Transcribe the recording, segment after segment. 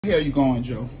Where are you going,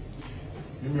 Joe?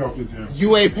 Get me off this damn.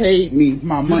 You ain't paid me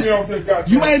my money. Get me off this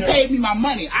goddamn. You ain't paid me my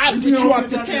money. I'll get you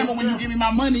off this camera when you give me my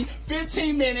money.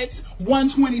 15 minutes,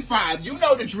 125. You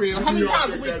know the drill. How many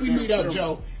times a week we meet up,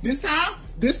 Joe? This time?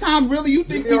 This time, really? You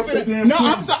think we finna? No,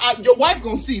 I'm sorry. Your wife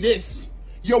gonna see this.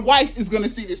 Your wife is gonna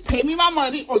see this. Pay me my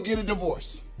money or get a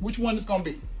divorce. Which one is gonna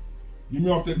be? Get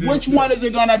me off that damn. Which one is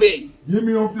it gonna be? Get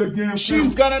me off that damn.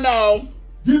 She's gonna know.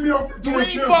 Get me off that damn.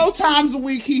 3-4 times a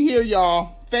week he here,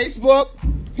 y'all. Facebook,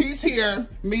 he's here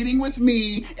meeting with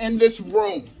me in this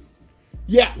room.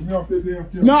 Yeah. Get me off that damn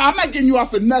camera. No, I'm not getting you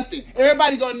off for nothing.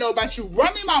 Everybody gonna know about you.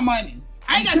 Run me my money.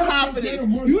 I ain't got time for this.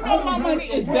 You know my money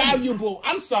is valuable.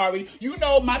 I'm sorry. You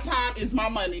know my time is my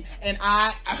money, and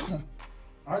I'm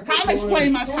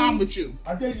explaining my time with you.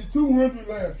 I gave you $200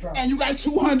 last time. And you got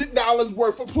 $200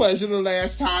 worth of pleasure the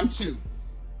last time too.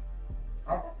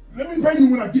 Let me pay you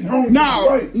when I get home. No,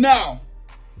 right? no.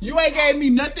 You ain't gave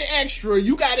me nothing extra.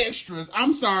 You got extras.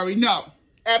 I'm sorry. No,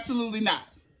 absolutely not.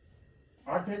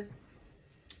 I can't.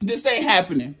 This ain't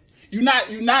happening. You're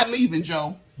not leaving,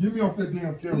 Joe. Get me off that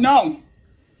damn camera. No.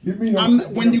 Get me off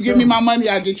when you give me my money,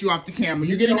 I'll get you off the camera.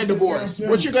 You're getting a divorce.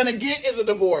 What you're gonna get is a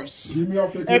divorce. Get me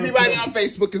off that Everybody on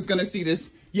Facebook is gonna see this.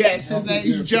 Yes, his name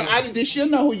is Joe. She'll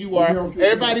know who you are.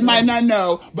 Everybody might not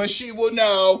know, but she will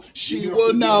know. She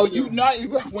will know. You know,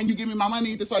 when you give me my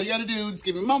money, that's all you gotta do. Just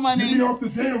give me my money. Get me off the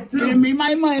damn camera. Give me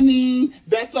my money.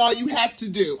 That's all you have to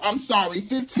do. I'm sorry.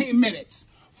 15 minutes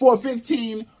for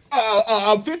 15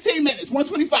 minutes.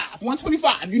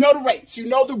 125. You know the rates. You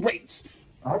know the rates.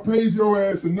 I paid your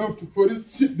ass enough for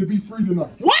this shit to be free tonight.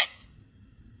 What?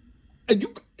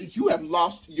 You have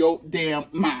lost your damn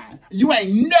mind. You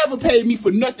ain't never paid me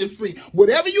for nothing free.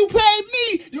 Whatever you paid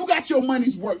me, you got your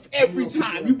money's worth every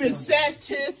time. You've been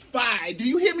satisfied. Do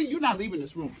you hear me? You're not leaving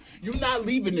this room. You're not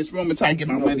leaving this room until I get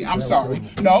my money. I'm sorry.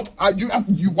 No,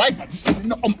 you white.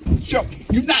 No, Joe,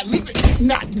 you're not leaving.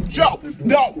 Not Joe.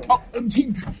 No,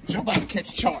 Joe about to catch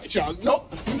a charge, y'all. No,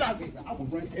 you're not leaving. I will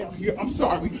run down here. I'm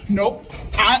sorry. No,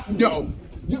 no.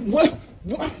 What?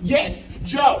 Yes,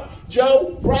 Joe.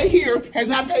 Joe, right here, has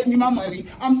not paid me my money.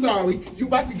 I'm sorry. You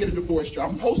about to get a divorce, Joe.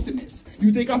 I'm posting this.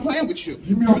 You think I'm playing with you?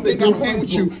 You think I'm playing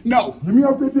with you? No. Get me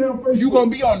off that damn Facebook. You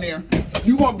gonna be on there.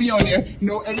 You gonna be on there.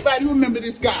 No, everybody remember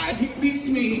this guy. He beats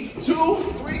me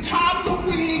 2-3 times a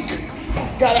week.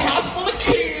 Got a house full of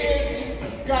kids.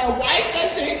 Got a wife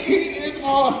that think he is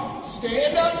a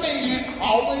stand-up man,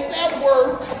 always at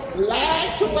work,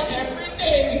 lying to her every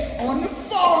day on the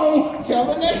phone,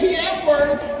 telling her he at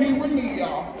work. He with me,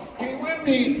 y'all. He with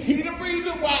me. He the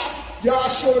reason why y'all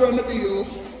short on the bills.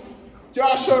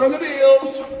 Y'all short on the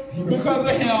bills because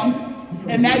of him.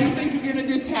 And now you think you're getting a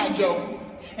discount, Joe.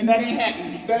 And that ain't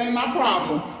happening. That ain't my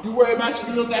problem. You worry about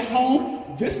your bills at home.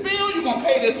 This bill, you're going to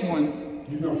pay this one.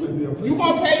 You're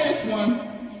going to pay this one.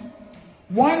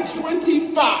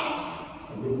 125.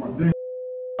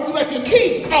 You left your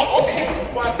keys. Oh,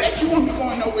 okay. Well, I bet you won't be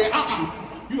going nowhere.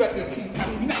 You left your keys. I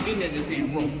mean, you're not getting in this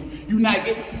damn room. You're not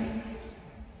getting.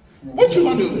 What you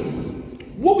gonna do?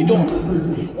 What we doing?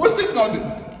 What's this gonna do?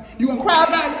 You gonna cry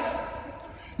about it?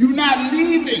 You're not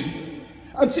leaving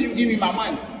until you give me my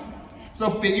money. So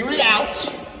figure it out.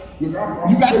 You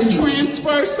got to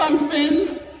transfer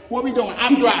something. What we doing?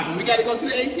 I'm driving. We got to go to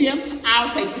the ATM.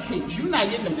 I'll take the keys. You're not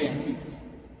getting them damn keys.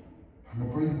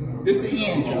 This is the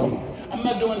end, Joe. I'm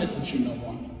not doing this with you no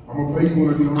more. I'm gonna pay you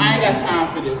when I get home. I ain't got time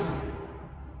for this.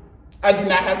 I do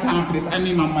not have time for this. I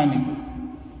need my money.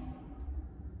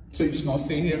 So you're just gonna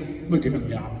sit here? Look at him,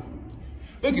 y'all.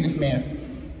 Look at this man.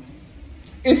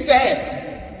 It's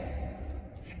sad.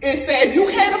 It's sad. If you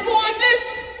can't afford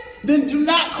this, then do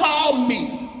not call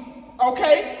me.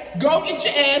 Okay? Go get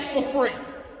your ass for free.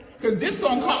 Because this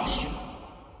gonna cost you.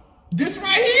 This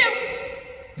right here,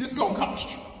 this gonna cost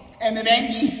you. And it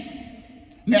ain't cheap.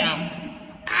 Now,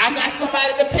 I got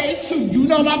somebody to pay too. You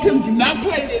know my people do not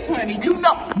play this, honey. You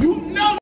know